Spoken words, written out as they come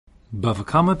Bava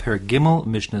Kamma, Per Gimel,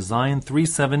 Mishnah Zion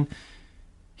 3:7.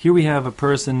 Here we have a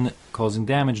person causing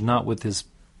damage not with his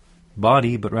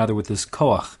body, but rather with his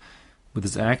koach, with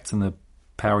his acts and the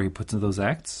power he puts into those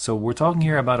acts. So we're talking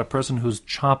here about a person who's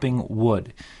chopping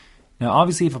wood. Now,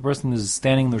 obviously, if a person is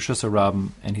standing in the Rosh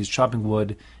Hashanah and he's chopping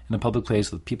wood in a public place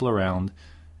with people around,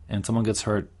 and someone gets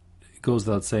hurt, it goes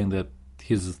without saying that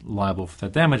he's liable for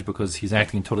that damage because he's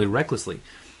acting totally recklessly.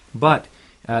 But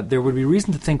there would be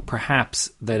reason to think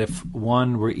perhaps that if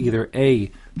one were either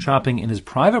A, chopping in his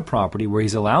private property where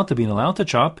he's allowed to be and allowed to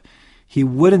chop, he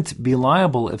wouldn't be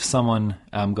liable if someone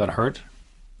got hurt,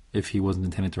 if he wasn't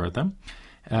intending to hurt them.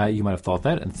 You might have thought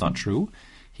that, and it's not true.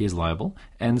 He is liable.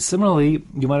 And similarly,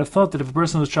 you might have thought that if a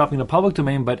person was chopping in a public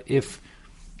domain, but if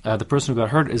the person who got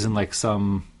hurt is in like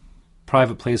some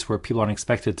private place where people aren't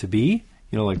expected to be,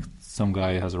 like some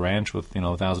guy has a ranch with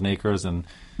 1,000 acres and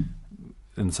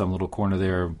in some little corner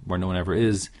there where no one ever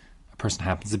is, a person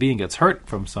happens to be and gets hurt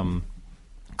from some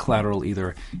collateral,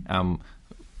 either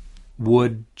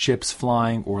wood chips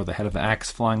flying or the head of the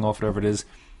axe flying off, whatever it is.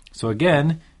 So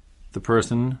again, the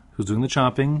person who's doing the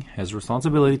chopping has a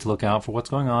responsibility to look out for what's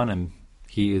going on, and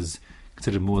he is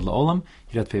considered muad la'olam.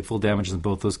 He'd have to pay full damages in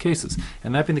both those cases.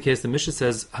 And that being the case, the Mishnah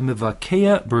says,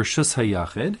 Hamivakeya b'rshus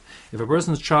hayachid. If a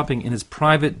person is chopping in his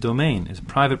private domain, his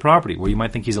private property, where you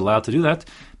might think he's allowed to do that,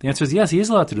 the answer is yes, he is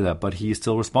allowed to do that, but he is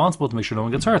still responsible to make sure no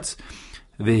one gets hurt.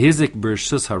 V'hizik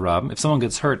b'rshus harab. If someone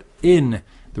gets hurt in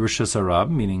the rshus harab,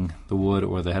 meaning the wood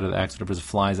or the head of the axe, whatever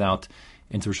flies out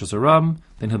into rshus harab,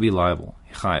 then he'll be liable.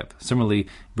 Similarly,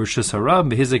 b'rshus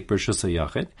harab, v'hizik b'rshus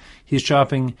hayachid. He's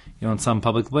chopping, in some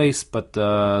public place, but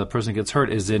the person who gets hurt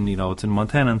is in, it's in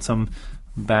Montana, in some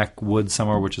backwoods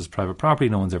somewhere, which is private property.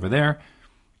 No one's ever there.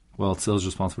 Well, it's still his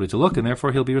responsibility to look, and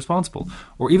therefore he'll be responsible.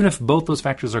 Or even if both those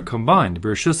factors are combined,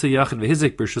 b'rshus hayachid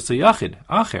v'hizik b'rshus hayachid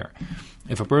acher.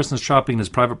 If a person is chopping in his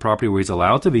private property where he's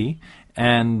allowed to be,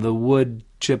 and the wood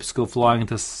chips go flying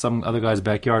into some other guy's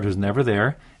backyard who's never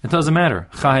there, it doesn't matter.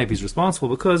 Chayiv, he's responsible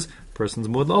because the person's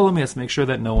muad la'olam. He has to make sure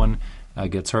that no one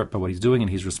gets hurt by what he's doing, and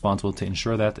he's responsible to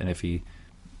ensure that. And if he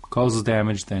causes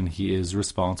damage, then he is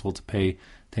responsible to pay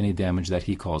to any damage that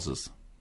he causes.